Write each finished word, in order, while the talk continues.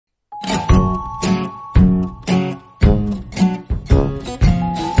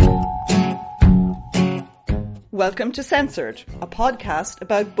Welcome to Censored, a podcast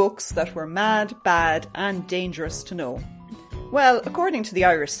about books that were mad, bad and dangerous to know. Well, according to the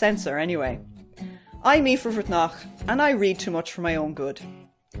Irish censor anyway. I'm Aoife Vrutnach and I read too much for my own good.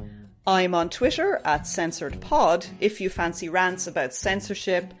 I'm on Twitter at CensoredPod if you fancy rants about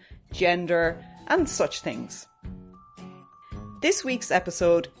censorship, gender and such things. This week's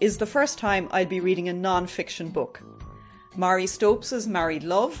episode is the first time I'll be reading a non-fiction book. Mary Stopes' Married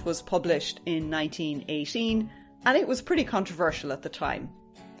Love was published in 1918 and it was pretty controversial at the time.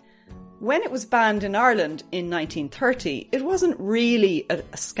 When it was banned in Ireland in 1930, it wasn't really a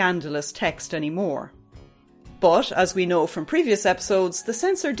scandalous text anymore. But, as we know from previous episodes, the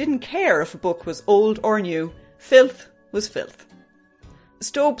censor didn't care if a book was old or new. Filth was filth.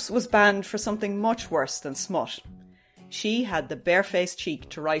 Stopes was banned for something much worse than smut. She had the barefaced cheek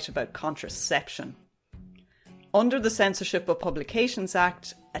to write about contraception. Under the Censorship of Publications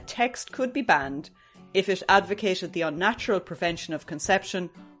Act, a text could be banned if it advocated the unnatural prevention of conception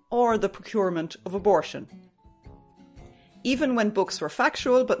or the procurement of abortion. Even when books were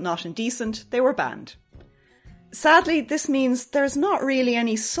factual but not indecent, they were banned. Sadly, this means there's not really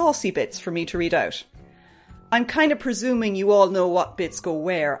any saucy bits for me to read out. I'm kind of presuming you all know what bits go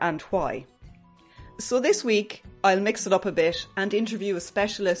where and why. So this week, I'll mix it up a bit and interview a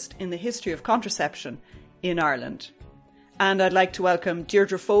specialist in the history of contraception in Ireland. And I'd like to welcome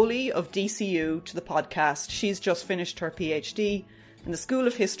Deirdre Foley of DCU to the podcast. She's just finished her PhD in the School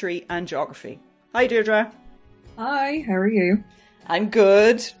of History and Geography. Hi Deirdre. Hi, how are you? I'm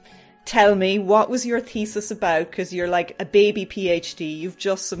good. Tell me, what was your thesis about? Because you're like a baby PhD you've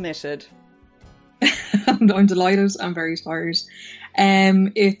just submitted. I'm delighted. I'm very tired.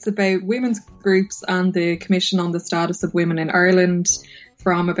 It's about women's groups and the Commission on the Status of Women in Ireland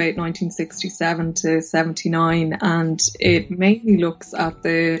from about 1967 to 79, and it mainly looks at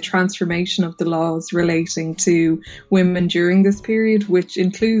the transformation of the laws relating to women during this period, which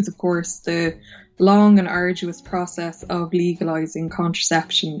includes, of course, the long and arduous process of legalising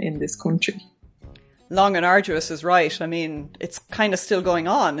contraception in this country. Long and arduous is right. I mean, it's kind of still going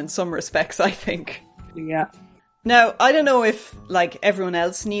on in some respects, I think. Yeah. Now, I don't know if, like everyone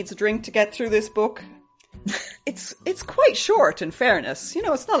else, needs a drink to get through this book. It's quite short, in fairness. You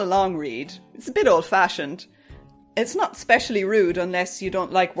know, it's not a long read. It's a bit old-fashioned. It's not especially rude unless you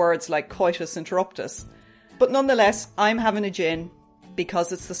don't like words like coitus interruptus. But nonetheless, I'm having a gin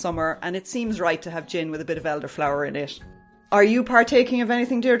because it's the summer and it seems right to have gin with a bit of elderflower in it. Are you partaking of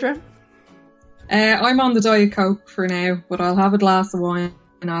anything, Deirdre? I'm on the Diet Coke for now, but I'll have a glass of wine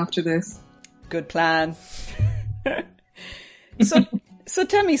after this. Good plan. So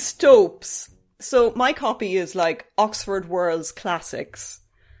tell me, Stopes. So my copy is like Oxford World's Classics,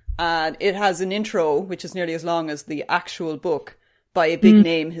 and it has an intro which is nearly as long as the actual book by a big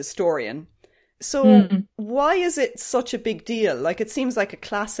name historian. So why is it such a big deal? Like, it seems like a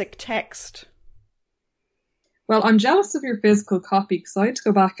classic text. Well, I'm jealous of your physical copy because I had to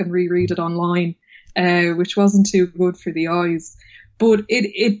go back and reread it online, which wasn't too good for the eyes. But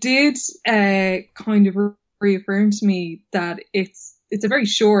it did kind of reaffirm to me that it's a very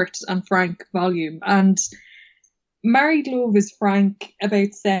short and frank volume, and Married Love is frank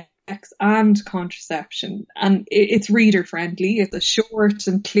about sex and contraception, and it's reader friendly. It's a short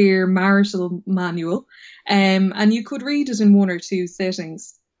and clear marital manual, and you could read it in one or two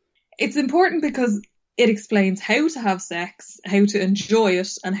sittings. It's important because it explains how to have sex, how to enjoy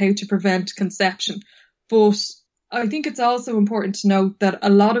it, and how to prevent conception. But I think it's also important to note that a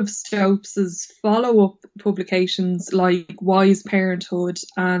lot of Stopes' follow-up publications like Wise Parenthood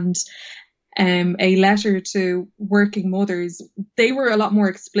and A Letter to Working Mothers, they were a lot more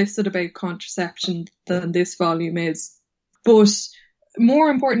explicit about contraception than this volume is. But more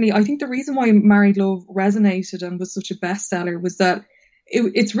importantly, I think the reason why Married Love resonated and was such a bestseller was that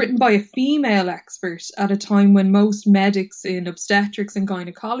it's written by a female expert at a time when most medics in obstetrics and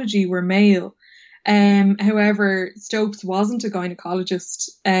gynecology were male. However, Stopes wasn't a gynecologist.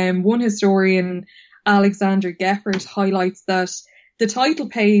 One historian, Alexander Geffert, highlights that the title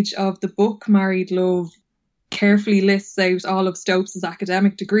page of the book Married Love carefully lists out all of Stopes'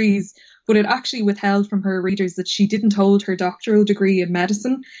 academic degrees, but it actually withheld from her readers that she didn't hold her doctoral degree in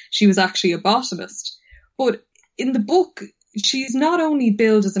medicine. She was actually a botanist. But in the book, she's not only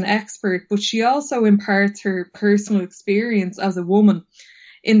billed as an expert, but she also imparts her personal experience as a woman.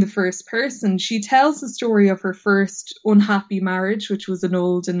 In the first person, she tells the story of her first unhappy marriage, which was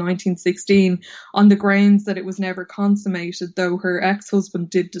annulled in 1916, on the grounds that it was never consummated, though her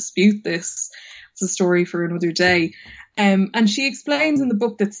ex-husband did dispute this. It's a story for another day. And she explains in the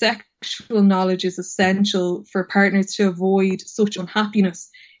book that sexual knowledge is essential for partners to avoid such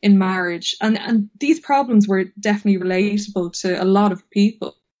unhappiness in marriage. And these problems were definitely relatable to a lot of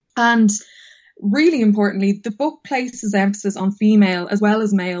people. And really importantly, the book places emphasis on female as well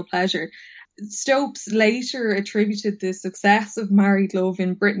as male pleasure. Stopes later attributed the success of married love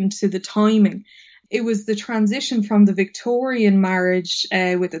in Britain to the timing. It was the transition from the Victorian marriage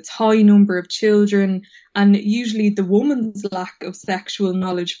with its high number of children and usually the woman's lack of sexual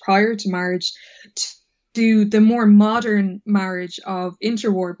knowledge prior to marriage to the more modern marriage of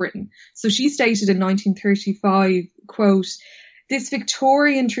interwar Britain. So she stated in 1935, quote, "This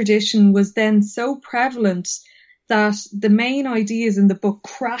Victorian tradition was then so prevalent that the main ideas in the book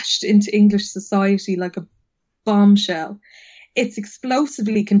crashed into English society like a bombshell. Its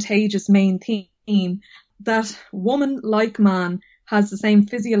explosively contagious main theme, that woman, like man, has the same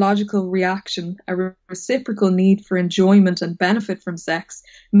physiological reaction, a reciprocal need for enjoyment and benefit from sex,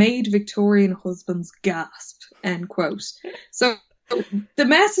 made Victorian husbands gasp," end quote. So the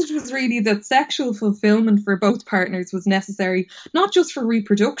message was really that sexual fulfillment for both partners was necessary, not just for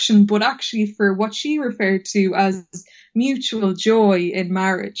reproduction, but actually for what she referred to as mutual joy in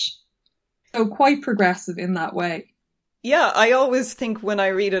marriage. So quite progressive in that way. Yeah, I always think when I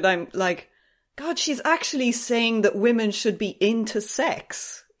read it, I'm like, God, she's actually saying that women should be into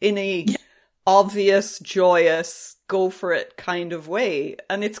sex in a obvious, joyous, go for it kind of way.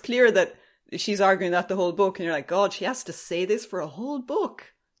 And it's clear that she's arguing that the whole book, and you're like, God, she has to say this for a whole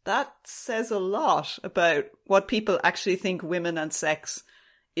book. That says a lot about what people actually think women and sex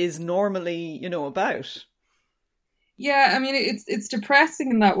is normally, about. Yeah, I mean, it's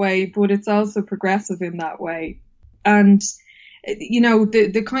depressing in that way, but it's also progressive in that way. And,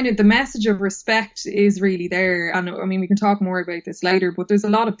 the kind of the message of respect is really there. And I mean, we can talk more about this later, but there's a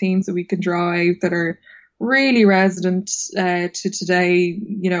lot of themes that we can draw out that are really resonant to today,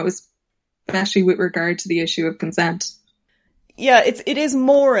 especially with regard to the issue of consent. Yeah, it is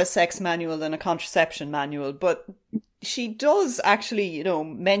more a sex manual than a contraception manual, but she does actually,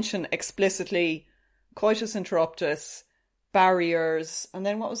 mention explicitly coitus interruptus, barriers, and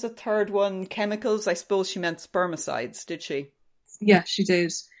then what was the third one? Chemicals? I suppose she meant spermicides, did she? Yeah, she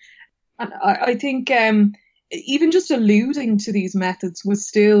did. And I think even just alluding to these methods was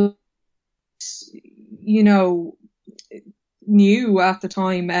still, new at the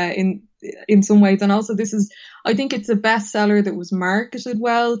time in some ways. And also I think it's a bestseller that was marketed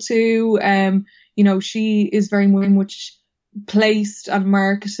well too. She is very much placed and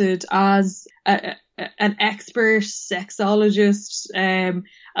marketed as an expert sexologist. And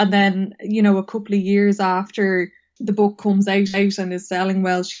then, a couple of years after the book comes out and is selling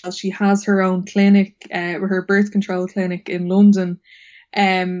well, she has her own clinic, her birth control clinic in London.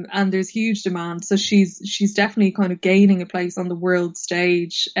 And there's huge demand. So she's definitely kind of gaining a place on the world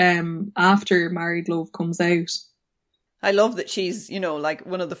stage, after Married Love comes out. I love that she's, like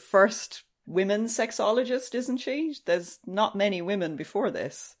one of the first women sexologists, isn't she? There's not many women before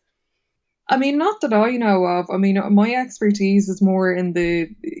this. I mean, not that I know of. I mean, my expertise is more in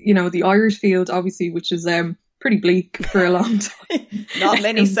the Irish field, obviously, which is, pretty bleak for a long time. Not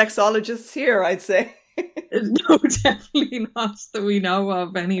many sexologists here, I'd say. No, definitely not that we know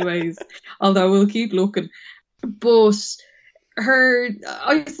of anyways, although we'll keep looking. But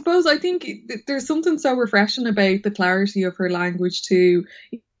I think there's something so refreshing about the clarity of her language too,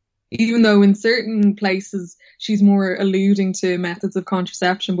 even though in certain places she's more alluding to methods of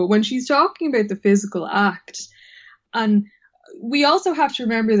contraception. But when she's talking about the physical act, and we also have to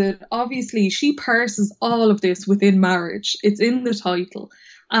remember that obviously she parses all of this within marriage. It's in the title.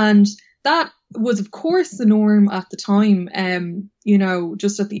 And that was, of course, the norm at the time,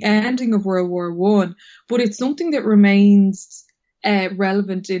 just at the ending of World War One. But it's something that remains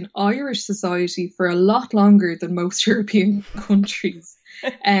relevant in Irish society for a lot longer than most European countries.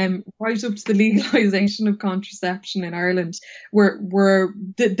 Right up to the legalisation of contraception in Ireland, where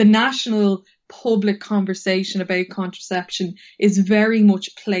the national public conversation about contraception is very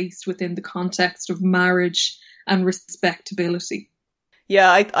much placed within the context of marriage and respectability.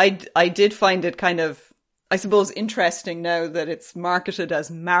 Yeah, I did find it kind of, I suppose, interesting now that it's marketed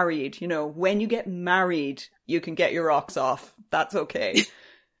as married. When you get married, you can get your rocks off. That's okay.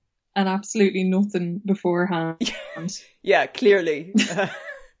 And absolutely nothing beforehand. Yeah, clearly.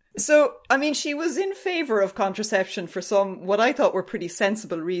 So, I mean, she was in favour of contraception for some, what I thought were pretty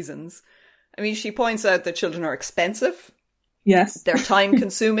sensible reasons. I mean, she points out that children are expensive. Yes. They're time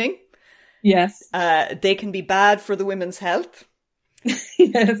consuming. Yes. They can be bad for the women's health.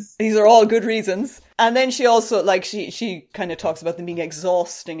 Yes. These are all good reasons. And then she also, she kind of talks about them being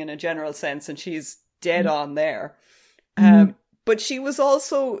exhausting in a general sense, and she's dead on there. But she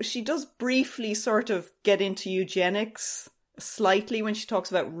does briefly sort of get into eugenics, slightly when she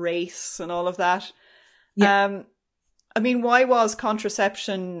talks about race and all of that. Yeah. I mean, why was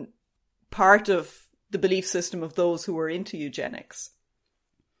contraception part of the belief system of those who were into eugenics?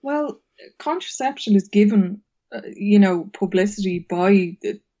 Well, contraception is given, publicity by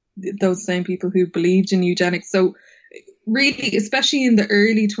those same people who believed in eugenics. So really, especially in the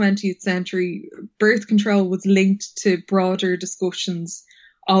early 20th century, birth control was linked to broader discussions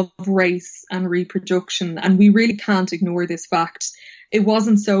of race and reproduction. And we really can't ignore this fact. It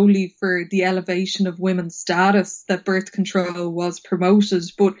wasn't solely for the elevation of women's status that birth control was promoted,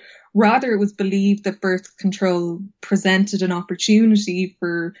 but rather it was believed that birth control presented an opportunity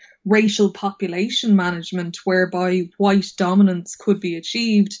for racial population management whereby white dominance could be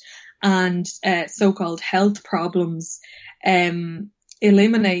achieved and so-called health problems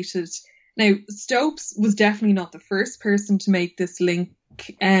eliminated. Now, Stopes was definitely not the first person to make this link.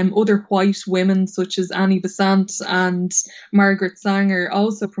 Other white women such as Annie Besant and Margaret Sanger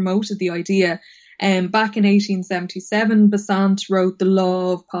also promoted the idea. Back in 1877, Besant wrote The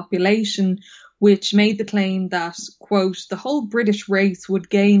Law of Population, which made the claim that, quote, the whole British race would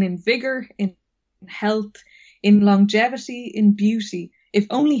gain in vigour, in health, in longevity, in beauty, if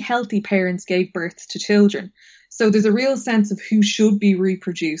only healthy parents gave birth to children. So there's a real sense of who should be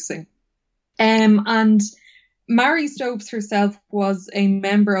reproducing. And Mary Stopes herself was a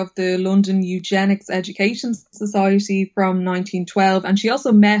member of the London Eugenics Education Society from 1912, and she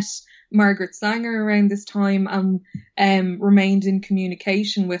also met Margaret Sanger around this time and remained in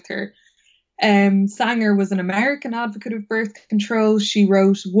communication with her. Sanger was an American advocate of birth control. She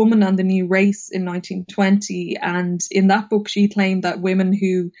wrote Woman and the New Race in 1920, and in that book she claimed that women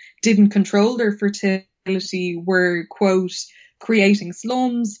who didn't control their fertility were, quote, creating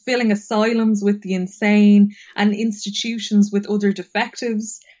slums, filling asylums with the insane and institutions with other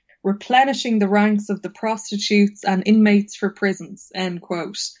defectives, replenishing the ranks of the prostitutes and inmates for prisons, end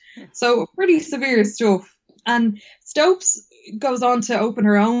quote. So pretty severe stuff. And Stopes goes on to open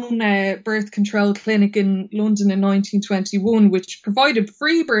her own birth control clinic in London in 1921, which provided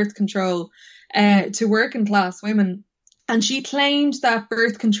free birth control to working class women. And she claimed that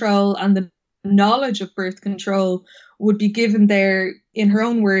birth control and the knowledge of birth control would be given there, in her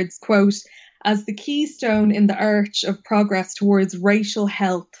own words, quote, as the keystone in the arch of progress towards racial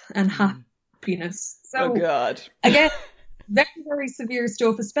health and happiness. So, oh God. Again, very, very severe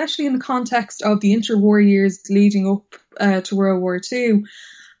stuff, especially in the context of the interwar years leading up to World War II.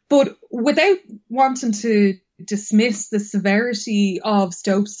 But without wanting to dismiss the severity of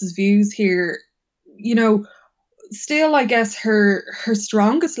Stopes' views here, still, I guess her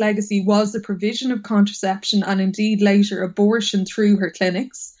strongest legacy was the provision of contraception and indeed later abortion through her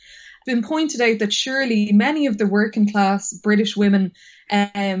clinics. It's been pointed out that surely many of the working class British women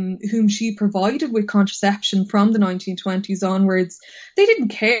whom she provided with contraception from the 1920s onwards, they didn't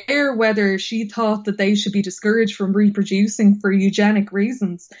care whether she thought that they should be discouraged from reproducing for eugenic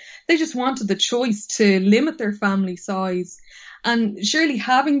reasons. They just wanted the choice to limit their family size. And surely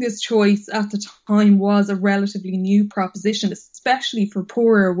having this choice at the time was a relatively new proposition, especially for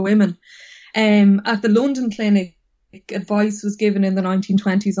poorer women. At the London clinic, advice was given in the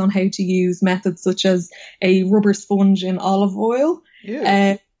 1920s on how to use methods such as a rubber sponge in olive oil,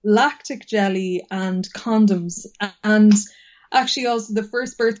 lactic jelly and condoms. And actually also the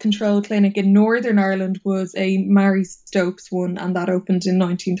first birth control clinic in Northern Ireland was a Mary Stopes one, and that opened in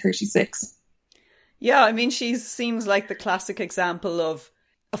 1936. Yeah, I mean, she seems like the classic example of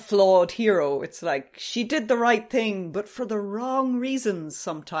a flawed hero. It's like she did the right thing, but for the wrong reasons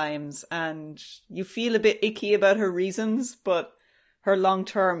sometimes. And you feel a bit icky about her reasons, but her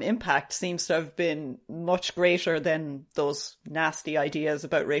long-term impact seems to have been much greater than those nasty ideas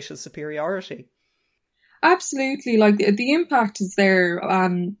about racial superiority. Absolutely. Like the impact is there,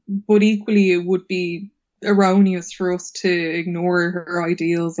 but equally it would be erroneous for us to ignore her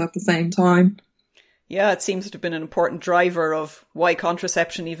ideals at the same time. Yeah, it seems to have been an important driver of why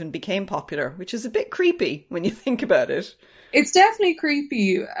contraception even became popular, which is a bit creepy when you think about it. It's definitely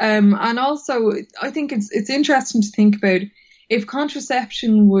creepy. And also, I think it's interesting to think about if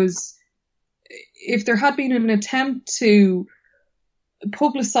contraception was, if there had been an attempt to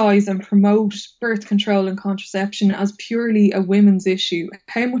publicise and promote birth control and contraception as purely a women's issue,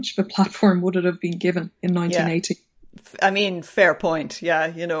 how much of a platform would it have been given in 1980? Yeah. I mean, fair point. Yeah,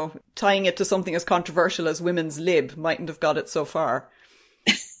 tying it to something as controversial as women's lib mightn't have got it so far.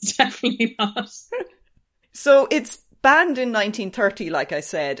 Definitely not. So it's banned in 1930, like I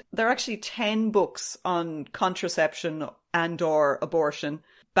said. There are actually 10 books on contraception and or abortion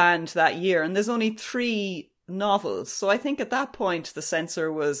banned that year, and there's only 3 novels. So I think at that point the censor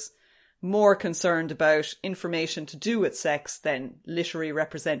was more concerned about information to do with sex than literary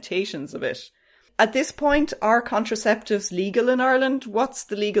representations of it. At this point, are contraceptives legal in Ireland? What's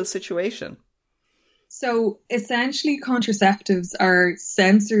the legal situation? So essentially contraceptives are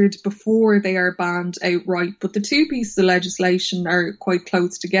censored before they are banned outright, but the two pieces of legislation are quite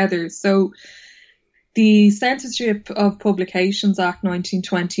close together. So the Censorship of Publications Act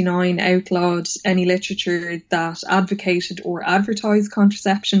 1929 outlawed any literature that advocated or advertised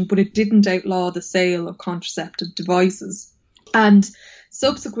contraception, but it didn't outlaw the sale of contraceptive devices. And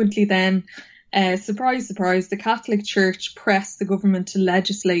subsequently then, surprise, surprise, the Catholic Church pressed the government to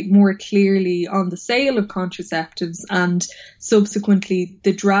legislate more clearly on the sale of contraceptives, and subsequently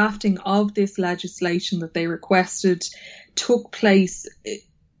the drafting of this legislation that they requested took place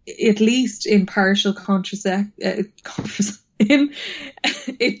at least in partial consultation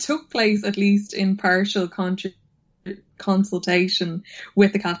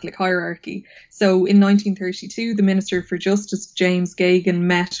with the Catholic hierarchy. So in 1932, the Minister for Justice, James Geoghegan,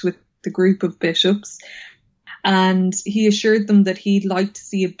 met with the group of bishops, and he assured them that he'd like to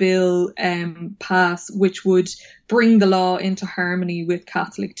see a bill pass which would bring the law into harmony with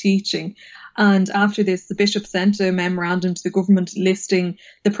Catholic teaching. And after this, the bishop sent a memorandum to the government listing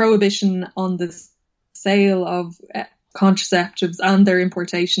the prohibition on the sale of contraceptives and their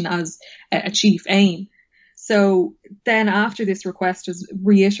importation as a chief aim. So then after this request was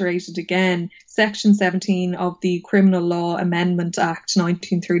reiterated again, Section 17 of the Criminal Law Amendment Act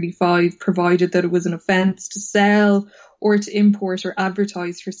 1935 provided that it was an offence to sell or to import or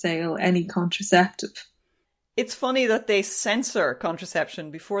advertise for sale any contraceptive. It's funny that they censor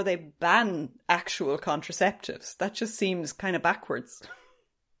contraception before they ban actual contraceptives. That just seems kind of backwards.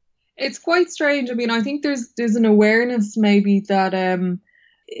 It's quite strange. I mean, I think there's an awareness maybe that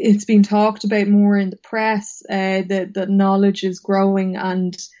it's been talked about more in the press, that knowledge is growing,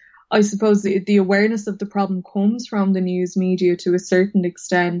 and I suppose the awareness of the problem comes from the news media to a certain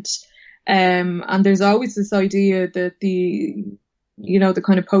extent. And there's always this idea that the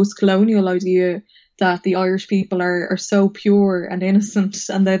kind of post-colonial idea that the Irish people are so pure and innocent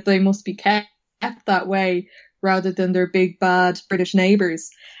and that they must be kept that way rather than their big bad British neighbours.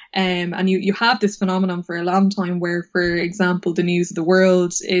 And you have this phenomenon for a long time where, for example, the News of the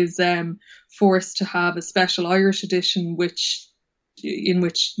World is forced to have a special Irish edition in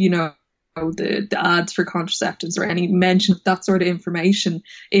which the ads for contraceptives or any mention of that sort of information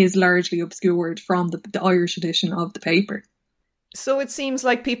is largely obscured from the Irish edition of the paper. So it seems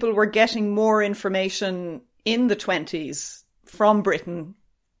like people were getting more information in the 20s from Britain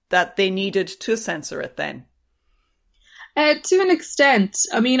that they needed to censor it then. To an extent.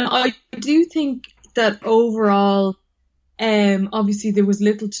 I mean, I do think that overall, obviously there was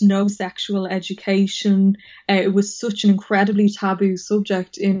little to no sexual education. It was such an incredibly taboo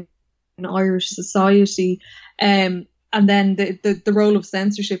subject in Irish society. And then the role of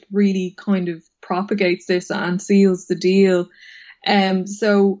censorship really kind of propagates this and seals the deal.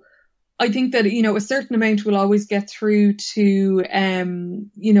 So I think that, a certain amount will always get through to,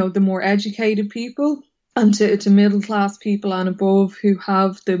 the more educated people and to middle class people and above who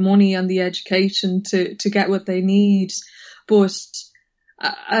have the money and the education to get what they need. But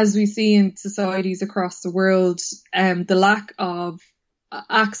as we see in societies across the world, the lack of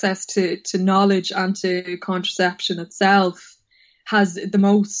access to knowledge and to contraception itself has the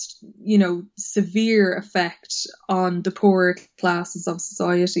most, severe effect on the poorer classes of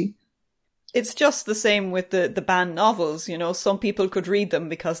society. It's just the same with the banned novels. Some people could read them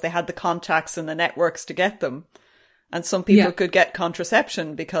because they had the contacts and the networks to get them. And some people could get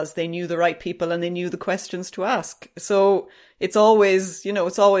contraception because they knew the right people and they knew the questions to ask. So it's always,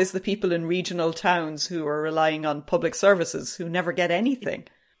 the people in regional towns who are relying on public services who never get anything.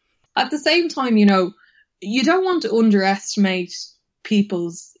 At the same time, you don't want to underestimate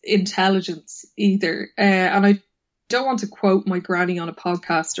people's intelligence either. And I don't want to quote my granny on a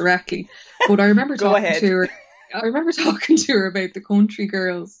podcast directly, but I remember talking to her. I remember talking to her about the Country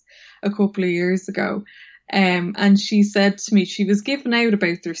Girls a couple of years ago. And she said to me, she was giving out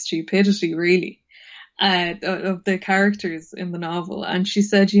about their stupidity, really, of the characters in the novel. And she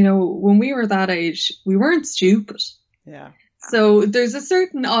said, when we were that age, we weren't stupid. Yeah. So there's a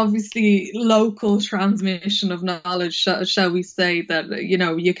certain, obviously, local transmission of knowledge, shall we say, that,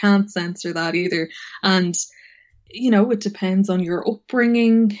 you can't censor that either. And, it depends on your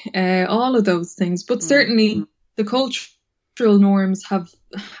upbringing, all of those things. But certainly the cultural norms have,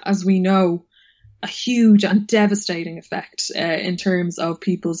 as we know, a huge and devastating effect in terms of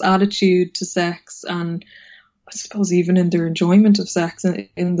people's attitude to sex and I suppose even in their enjoyment of sex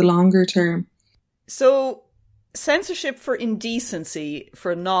in the longer term. So Censorship for indecency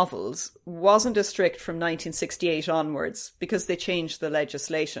for novels wasn't as strict from 1968 onwards because they changed the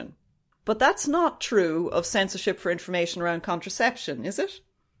legislation. But that's not true of censorship for information around contraception, is it?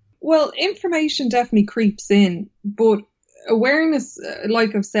 Well, information definitely creeps in, but awareness,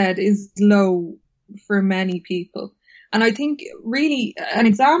 like I've said, is low for many people. And I think really an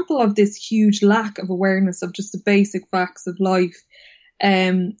example of this huge lack of awareness of just the basic facts of life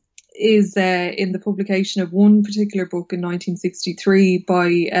is in the publication of one particular book in 1963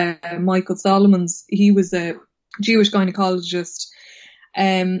 by Michael Solomons. He was a Jewish gynecologist,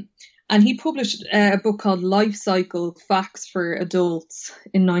 and he published a book called Life Cycle Facts for Adults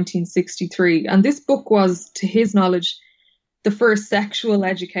in 1963. And this book was, to his knowledge, the first sexual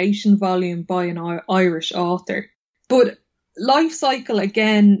education volume by an Irish author. But Life Cycle,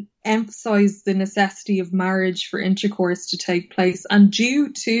 again, emphasised the necessity of marriage for intercourse to take place. And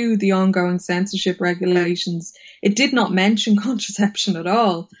due to the ongoing censorship regulations, it did not mention contraception at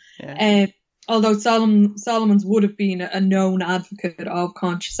all. Yeah. Although Solomons would have been a known advocate of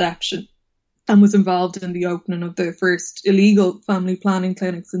contraception and was involved in the opening of the first illegal family planning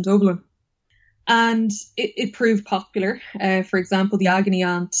clinics in Dublin. And it proved popular. For example, the agony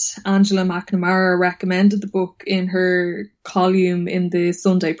aunt Angela McNamara recommended the book in her column in the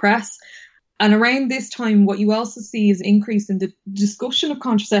Sunday Press. And around this time, what you also see is an increase in the discussion of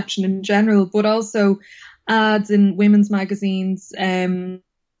contraception in general, but also ads in women's magazines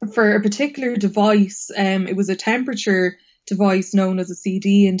for a particular device. It was a temperature device known as a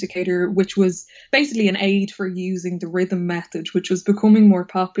CD indicator, which was basically an aid for using the rhythm method, which was becoming more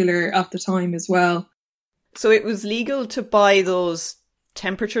popular at the time as well. So it was legal to buy those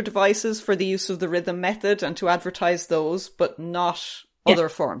temperature devices for the use of the rhythm method and to advertise those, but not other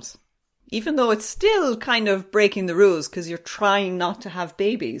forms. Even though it's still kind of breaking the rules because you're trying not to have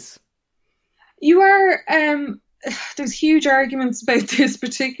babies. You are, there's huge arguments about this,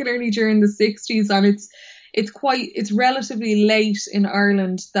 particularly during the 60s, and it's relatively late in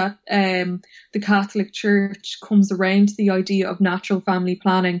Ireland that the Catholic Church comes around to the idea of natural family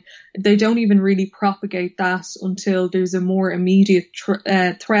planning. They don't even really propagate that until there's a more immediate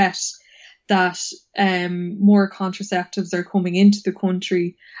threat that more contraceptives are coming into the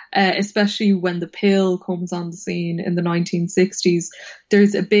country, especially when the pill comes on the scene in the 1960s.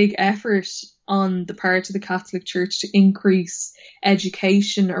 There's a big effort on the part of the Catholic Church to increase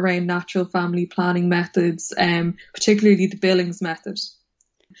education around natural family planning methods, particularly the Billings method.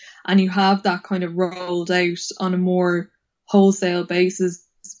 And you have that kind of rolled out on a more wholesale basis,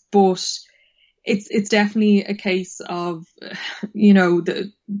 but it's definitely a case of,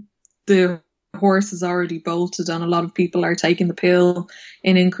 the horse is already bolted and a lot of people are taking the pill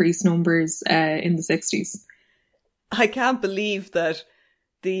in increased numbers in the 60s. I can't believe that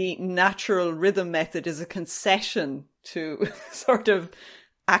the natural rhythm method is a concession to sort of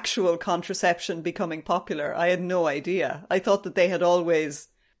actual contraception becoming popular. I had no idea. I thought that they had always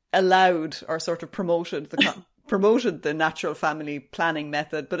allowed or sort of promoted the natural family planning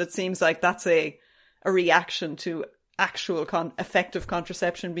method, but it seems like that's a reaction to actual effective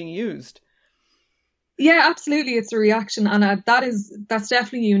contraception being used. Yeah, absolutely. It's a reaction, and that's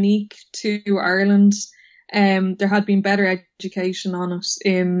definitely unique to Ireland. There had been better education on it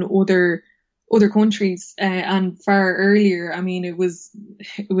in other countries and far earlier. I mean, it was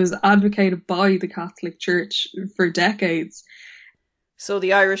advocated by the Catholic Church for decades. So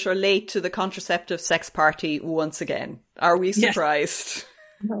the Irish are late to the contraceptive sex party once again. Are we surprised?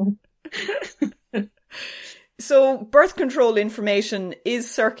 Yes. No. So birth control information is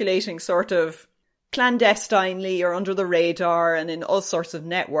circulating sort of clandestinely or under the radar and in all sorts of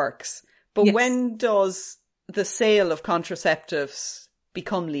networks. But when does the sale of contraceptives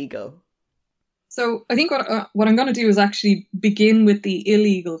become legal? So I think what I'm going to do is actually begin with the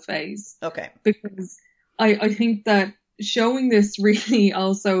illegal phase. Okay. Because I think that showing this really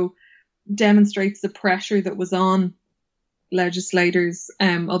also demonstrates the pressure that was on legislators,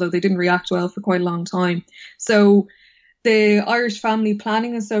 although they didn't react well for quite a long time. So the Irish Family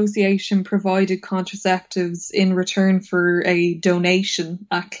Planning Association provided contraceptives in return for a donation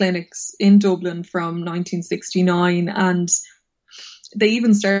at clinics in Dublin from 1969, and they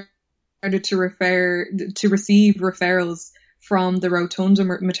even started to receive referrals from the Rotunda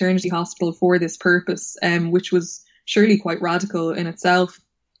Maternity Hospital for this purpose, which was surely quite radical in itself.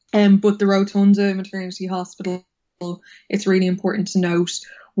 But the Rotunda Maternity Hospital, it's really important to note,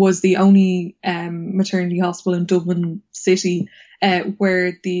 was the only maternity hospital in Dublin City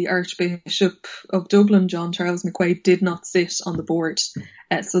where the Archbishop of Dublin, John Charles McQuaid, did not sit on the board.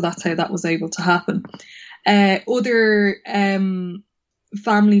 So that's how that was able to happen. Other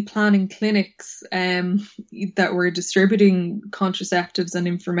family planning clinics that were distributing contraceptives and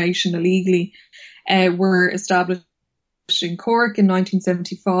information illegally were established in Cork in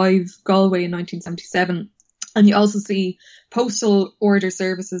 1975, Galway in 1977. And you also see postal order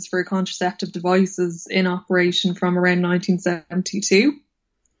services for contraceptive devices in operation from around 1972.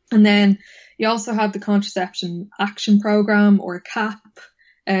 And then you also have the Contraception Action Programme, or CAP,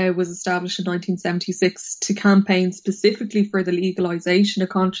 was established in 1976 to campaign specifically for the legalisation of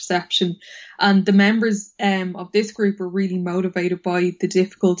contraception. And the members of this group were really motivated by the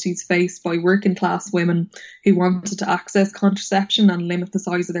difficulties faced by working class women who wanted to access contraception and limit the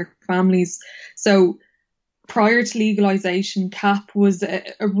size of their families. So prior to legalisation, CAP was a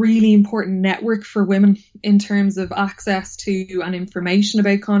really important network for women in terms of access to and information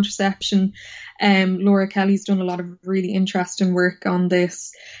about contraception. Laura Kelly's done a lot of really interesting work on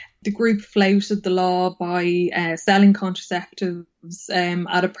this. The group flouted the law by selling contraceptives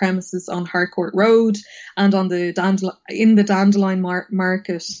at a premises on Harcourt Road and on the Dandelion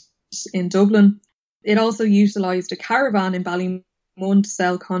Market in Dublin. It also utilised a caravan in Ballymun to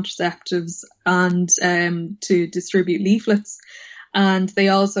sell contraceptives and to distribute leaflets. And they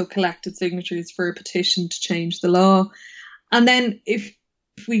also collected signatures for a petition to change the law. And then if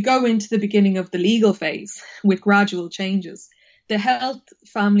we go into the beginning of the legal phase with gradual changes, the Health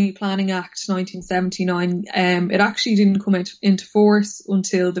Family Planning Act 1979, it actually didn't come into force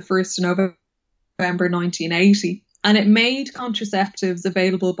until the 1st of November 1980. And it made contraceptives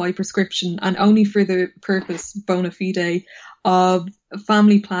available by prescription and only for the purpose bona fide of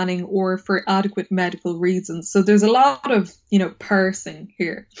family planning or for adequate medical reasons. So there's a lot of, parsing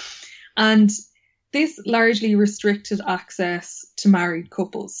here. And this largely restricted access to married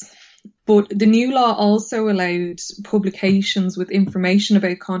couples. But the new law also allowed publications with information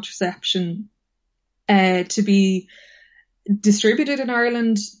about contraception to be distributed in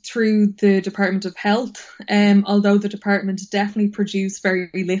Ireland through the Department of Health, although the department definitely produced very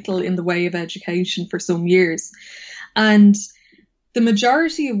little in the way of education for some years. And the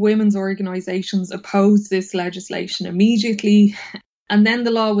majority of women's organisations opposed this legislation immediately. And then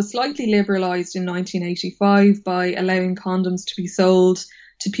the law was slightly liberalised in 1985 by allowing condoms to be sold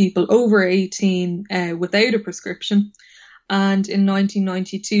to people over 18 without a prescription. And in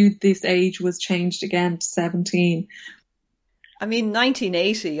 1992, this age was changed again to 17. I mean,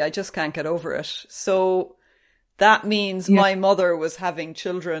 1980, I just can't get over it. So that means my mother was having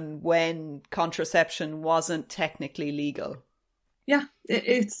children when contraception wasn't technically legal. Yeah,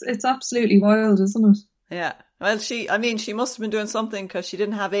 it's absolutely wild, isn't it? Yeah. Well, she must have been doing something because she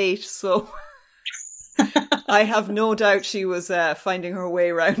didn't have 8, so I have no doubt she was finding her way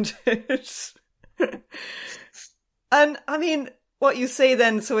around it. And I mean, what you say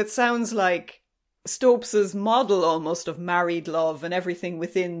then, so it sounds like Stopes's model almost of married love and everything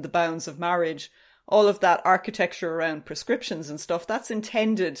within the bounds of marriage, all of that architecture around prescriptions and stuff, that's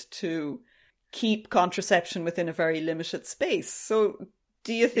intended to keep contraception within a very limited space. So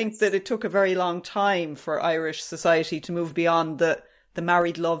do you think that it took a very long time for Irish society to move beyond the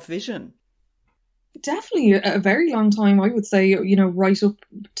married love vision? Definitely a very long time, I would say, right up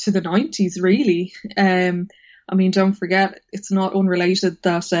to the 90s, really. I mean, don't forget, it's not unrelated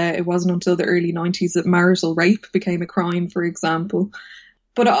that it wasn't until the early 90s that marital rape became a crime, for example.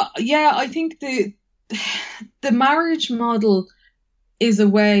 But I think the marriage model is a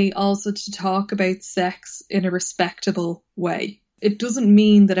way also to talk about sex in a respectable way. It doesn't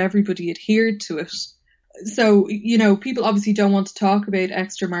mean that everybody adhered to it. So, people obviously don't want to talk about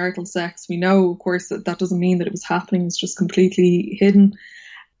extramarital sex. We know, of course, that doesn't mean that it was happening. It's just completely hidden.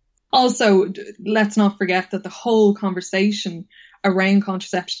 Also, let's not forget that the whole conversation around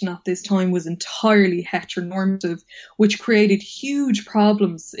contraception at this time was entirely heteronormative, which created huge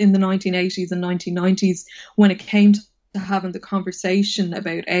problems in the 1980s and 1990s when it came to having the conversation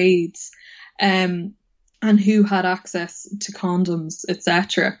about AIDS and who had access to condoms,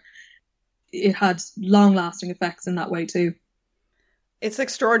 etc. It had long-lasting effects in that way too. It's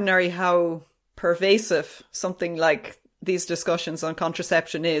extraordinary how pervasive something like these discussions on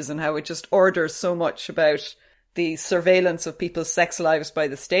contraception is, and how it just orders so much about the surveillance of people's sex lives by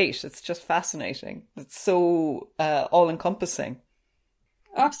the state. It's just fascinating. It's so all-encompassing.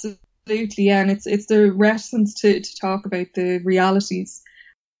 Absolutely, yeah, and it's the reticence to talk about the realities.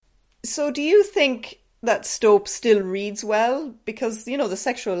 So do you think that Stopes still reads well? Because, the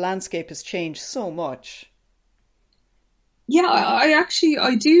sexual landscape has changed so much. Yeah,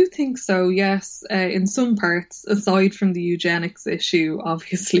 I do think so, yes, in some parts, aside from the eugenics issue,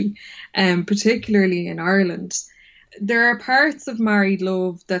 obviously, particularly in Ireland. there are parts of married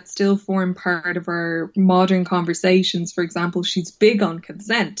love that still form part of our modern conversations. For example, she's big on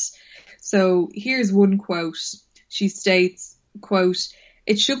consent. So here's one quote. She states, quote,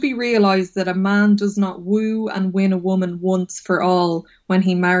 "It should be realised that a man does not woo and win a woman once for all when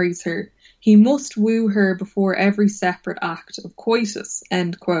he marries her. He must woo her before every separate act of coitus,"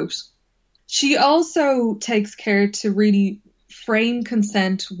 end quote. She also takes care to really frame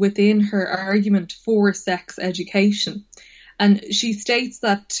consent within her argument for sex education. And she states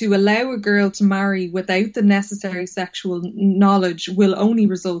that to allow a girl to marry without the necessary sexual knowledge will only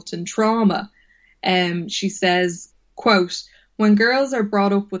result in trauma. She says, quote, "When girls are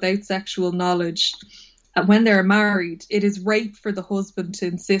brought up without sexual knowledge, when they're married, it is rape for the husband to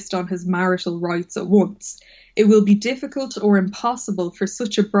insist on his marital rights at once. It will be difficult or impossible for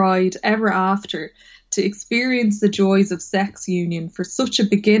such a bride ever after to experience the joys of sex union, for such a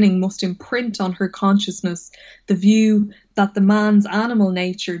beginning must imprint on her consciousness the view that the man's animal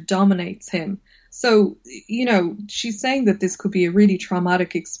nature dominates him." So, you know, she's saying that this could be a really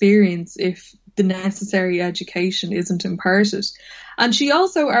traumatic experience if the necessary education isn't imparted. And she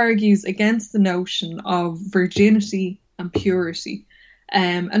also argues against the notion of virginity and purity.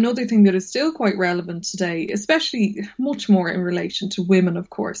 Another thing that is still quite relevant today, especially much more in relation to women, of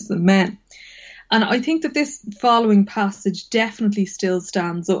course, than men. And I think that this following passage definitely still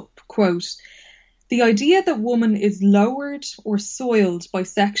stands up. Quote, "The idea that woman is lowered or soiled by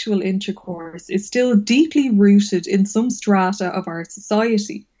sexual intercourse is still deeply rooted in some strata of our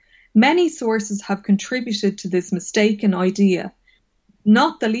society. Many sources have contributed to this mistaken idea,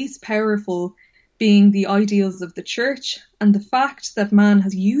 not the least powerful being the ideals of the church and the fact that man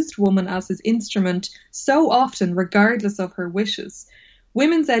has used woman as his instrument so often regardless of her wishes.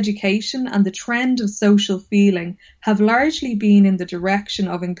 Women's education and the trend of social feeling have largely been in the direction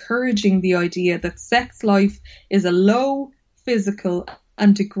of encouraging the idea that sex life is a low, physical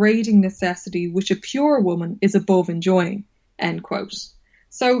and degrading necessity which a pure woman is above enjoying," end quote.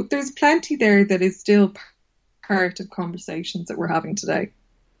 So there's plenty there that is still part of conversations that we're having today.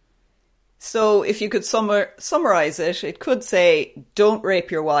 So if you could summarize it, it could say, don't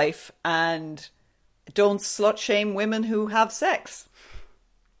rape your wife and don't slut shame women who have sex.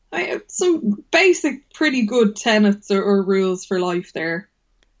 I have some basic, pretty good tenets or rules for life there.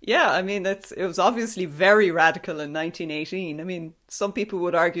 Yeah, I mean, it was obviously very radical in 1918. I mean, some people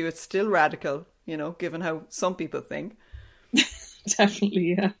would argue it's still radical, you know, given how some people think.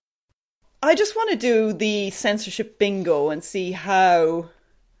 Definitely, yeah. I just want to do the censorship bingo and see how,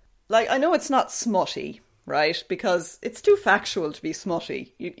 like, I know it's not smutty, right? Because it's too factual to be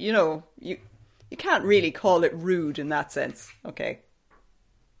smutty. You can't really call it rude in that sense. Okay.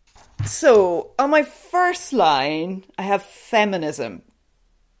 So, on my first line, I have feminism.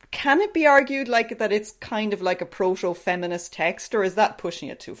 Can it be argued like that it's kind of like a proto-feminist text, or is that pushing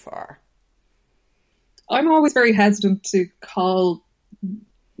it too far? I'm always very hesitant to call,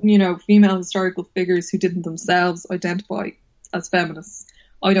 you know, female historical figures who didn't themselves identify as feminists.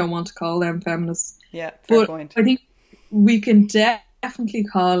 I don't want to call them feminists. Yeah, fair point. I think we can definitely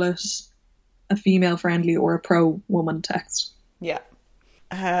call it a female-friendly or a pro-woman text. Yeah.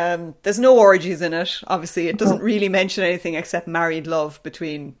 There's no orgies in it. Obviously, it doesn't really mention anything except married love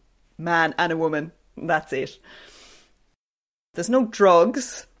between man and a woman. That's it. There's no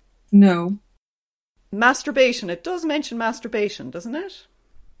drugs. No. Masturbation. It does mention masturbation, doesn't it?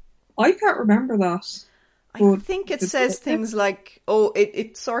 I can't remember that. I think it says things like,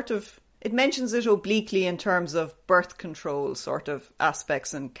 it mentions it obliquely in terms of birth control sort of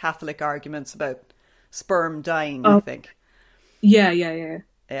aspects and Catholic arguments about sperm dying, I think. Yeah.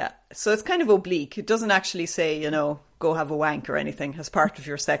 Yeah, so it's kind of oblique. It doesn't actually say, you know, go have a wank or anything as part of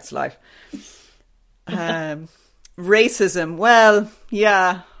your sex life. Racism, well,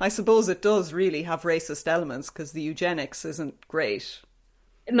 yeah, I suppose it does really have racist elements because the eugenics isn't great.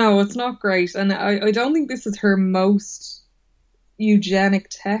 No, it's not great. And I don't think this is her most eugenic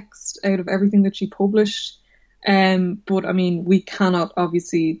text out of everything that she published. But I mean, we cannot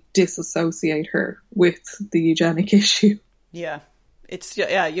obviously disassociate her with the eugenic issue. Yeah,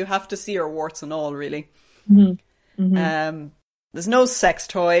 you have to see her warts and all, really. Mm-hmm. Mm-hmm. There's no sex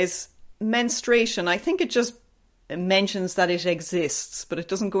toys. Menstruation, I think it just mentions that it exists, but it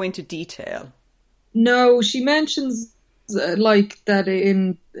doesn't go into detail. No, she mentions like that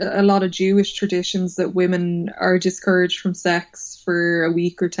in a lot of Jewish traditions that women are discouraged from sex for a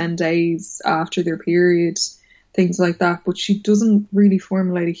week or 10 days after their period, things like that. But she doesn't really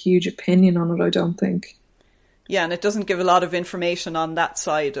formulate a huge opinion on it, I don't think. Yeah, and it doesn't give a lot of information on that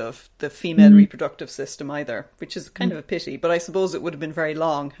side of the female reproductive system either, which is kind of a pity, but I suppose it would have been very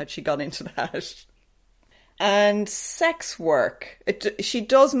long had she got into that. And sex work. She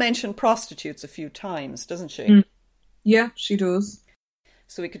does mention prostitutes a few times, doesn't she? Yeah, she does.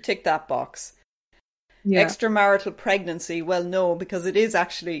 So we could tick that box. Yeah. Extramarital pregnancy, well, no, because it is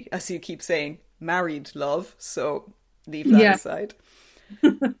actually, as you keep saying, married love. So leave that aside.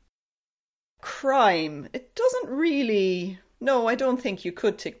 Crime. It doesn't really... No, I don't think you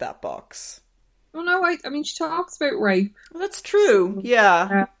could tick that box. Oh, no, I mean, she talks about rape. Well, that's true,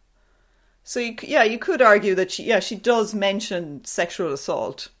 yeah. So, you could argue that she does mention sexual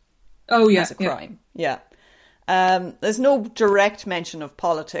assault as a crime. Yeah. There's no direct mention of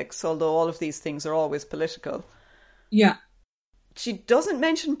politics, although all of these things are always political. Yeah. She doesn't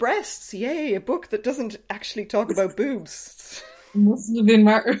mention breasts. Yay, a book that doesn't actually talk about boobs. Mustn't have been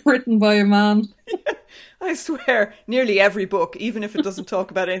written by a man. I swear, nearly every book, even if it doesn't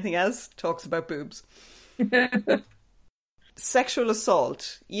talk about anything else, talks about boobs. Sexual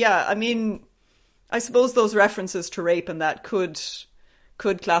assault. Yeah, I mean, I suppose those references to rape and that could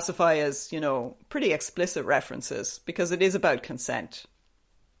classify as, pretty explicit references because it is about consent.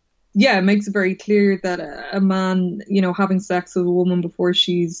 Yeah, it makes it very clear that a man, having sex with a woman before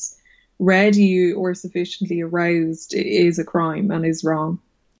she's ready or sufficiently aroused is a crime and is wrong.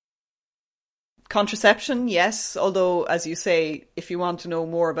 Contraception, yes. Although, as you say, if you want to know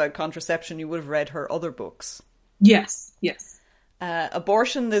more about contraception, you would have read her other books. Yes.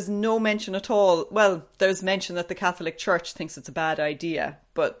 Abortion, there's no mention at all. Well, there's mention that the Catholic Church thinks it's a bad idea,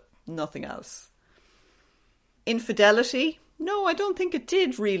 but nothing else. Infidelity? No, I don't think it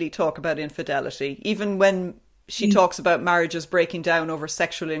did really talk about infidelity. Even when she talks about marriages breaking down over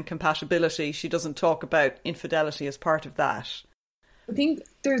sexual incompatibility, she doesn't talk about infidelity as part of that. I think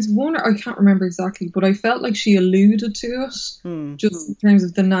there's one, I can't remember exactly, but I felt like she alluded to it, just in terms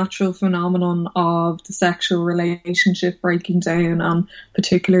of the natural phenomenon of the sexual relationship breaking down, and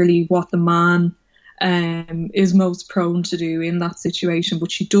particularly what the man is most prone to do in that situation,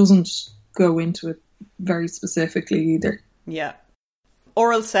 but she doesn't go into it very specifically either. Yeah.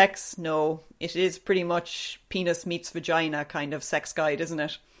 Oral sex, no. It is pretty much penis meets vagina kind of sex guide, isn't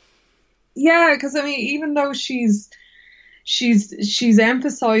it? Yeah, because I mean, even though she's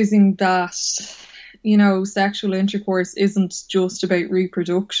emphasizing that, sexual intercourse isn't just about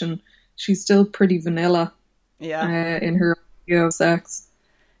reproduction, she's still pretty vanilla in her idea of sex.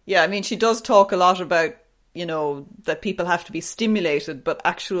 Yeah, I mean, she does talk a lot about, that people have to be stimulated, but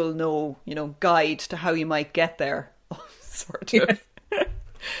actual guide to how you might get there, sort of. Yeah.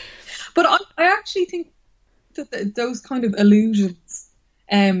 But I actually think that those kind of allusions,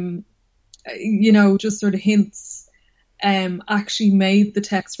 just sort of hints, actually made the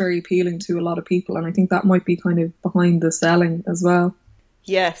text very appealing to a lot of people, and I think that might be kind of behind the selling as well.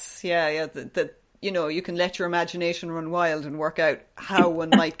 Yes, yeah. That you can let your imagination run wild and work out how one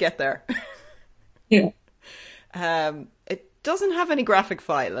might get there. Yeah. It doesn't have any graphic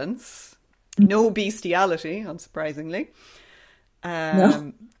violence, no bestiality, unsurprisingly.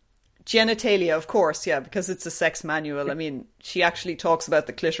 No. Genitalia, of course, yeah, because it's a sex manual. I mean, she actually talks about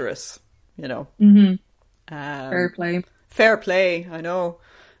the clitoris, Mm-hmm. Fair play, I know.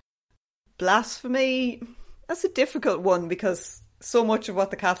 Blasphemy, that's a difficult one because so much of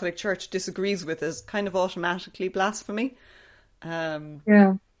what the Catholic Church disagrees with is kind of automatically blasphemy.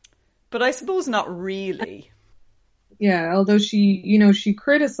 Yeah. But I suppose not really. Yeah, although she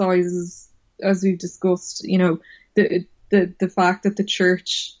criticizes, as we've discussed, the fact that the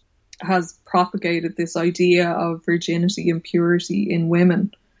church has propagated this idea of virginity and purity in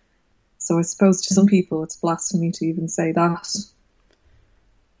women. So I suppose to some people it's blasphemy to even say that.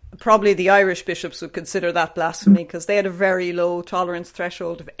 Probably the Irish bishops would consider that blasphemy because they had a very low tolerance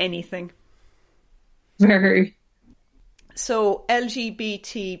threshold of anything. Very. So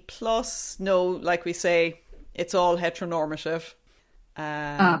LGBT plus, no, like we say, it's all heteronormative.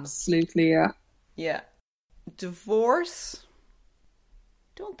 Absolutely, yeah. Yeah. Divorce?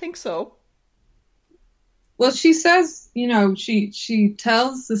 Don't think so. Well, she says, she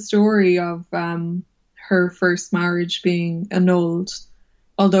tells the story of her first marriage being annulled,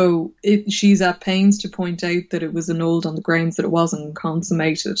 although she's at pains to point out that it was annulled on the grounds that it wasn't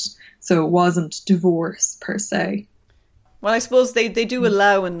consummated, so it wasn't divorce per se. Well, I suppose they do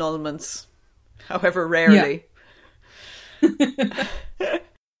allow annulments, however rarely. Yeah.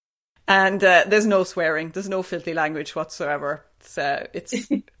 And there's no swearing, there's no filthy language whatsoever. It's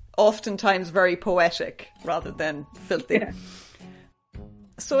oftentimes very poetic rather than filthy. Yeah.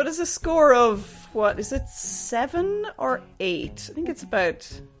 So it is a score of, what is it, 7 or 8? I think it's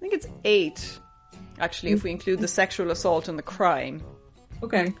 8, actually, if we include the sexual assault and the crime.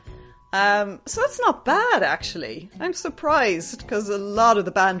 Okay. So it's not bad, actually. I'm surprised, because a lot of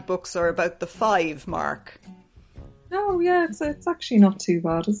the banned books are about the 5 mark. Oh, yeah, it's actually not too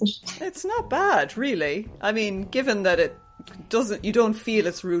bad, is it? It's not bad, really. I mean, given that you don't feel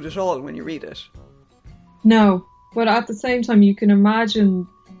it's rude at all when you read it. No, but at the same time, you can imagine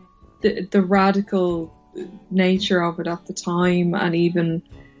the radical nature of it at the time, and even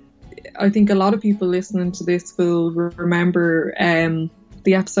I think a lot of people listening to this will remember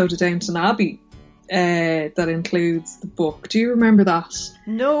the episode of Downton Abbey that includes the book. Do you remember that?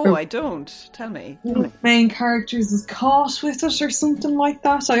 No, I don't. Tell me. The main characters is caught with it or something like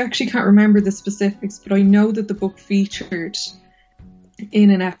that. I actually can't remember the specifics, but I know that the book featured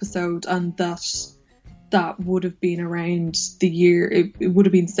in an episode, and that would have been around the year, it would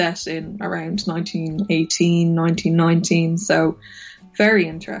have been set in around 1918, 1919, so very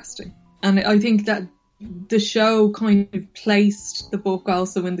interesting. And I think that the show kind of placed the book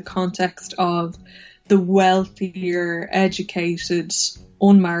also in the context of the wealthier, educated,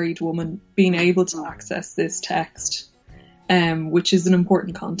 unmarried woman being able to access this text, which is an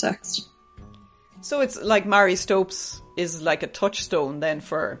important context. So it's like Mary Stopes is like a touchstone then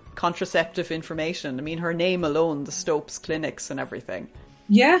for contraceptive information. I mean, her name alone, the Stopes clinics and everything.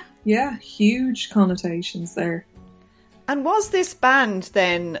 Yeah, huge connotations there. And was this banned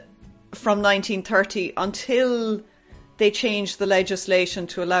then from 1930 until they changed the legislation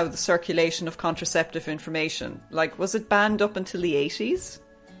to allow the circulation of contraceptive information? Like, was it banned up until the 80s?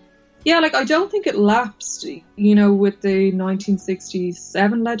 Yeah, like, I don't think it lapsed, with the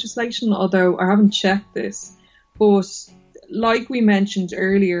 1967 legislation, although I haven't checked this. But like we mentioned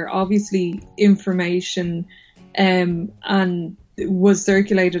earlier, obviously information and was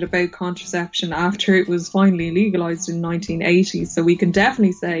circulated about contraception after it was finally legalised in 1980. So we can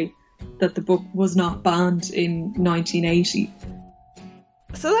definitely say that the book was not banned in 1980.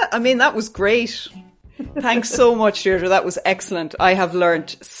 So that was great. Thanks so much, Deirdre. That was excellent. I have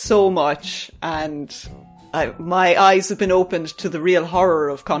learnt so much, and my eyes have been opened to the real horror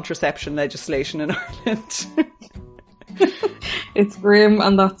of contraception legislation in Ireland. It's grim,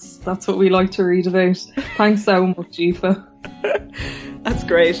 and that's what we like to read about. Thanks so much, Aoife. That's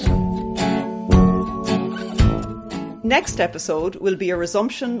great. Next episode will be a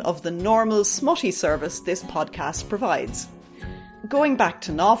resumption of the normal smutty service this podcast provides. Going back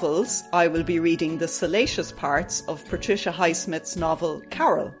to novels, I will be reading the salacious parts of Patricia Highsmith's novel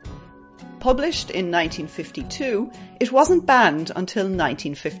Carol. Published in 1952, it wasn't banned until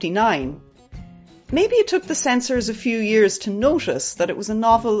 1959. Maybe it took the censors a few years to notice that it was a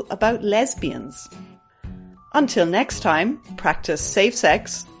novel about lesbians. Until next time, practice safe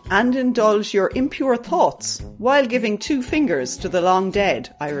sex and indulge your impure thoughts while giving 2 fingers to the long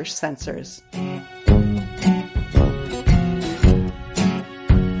dead Irish censors.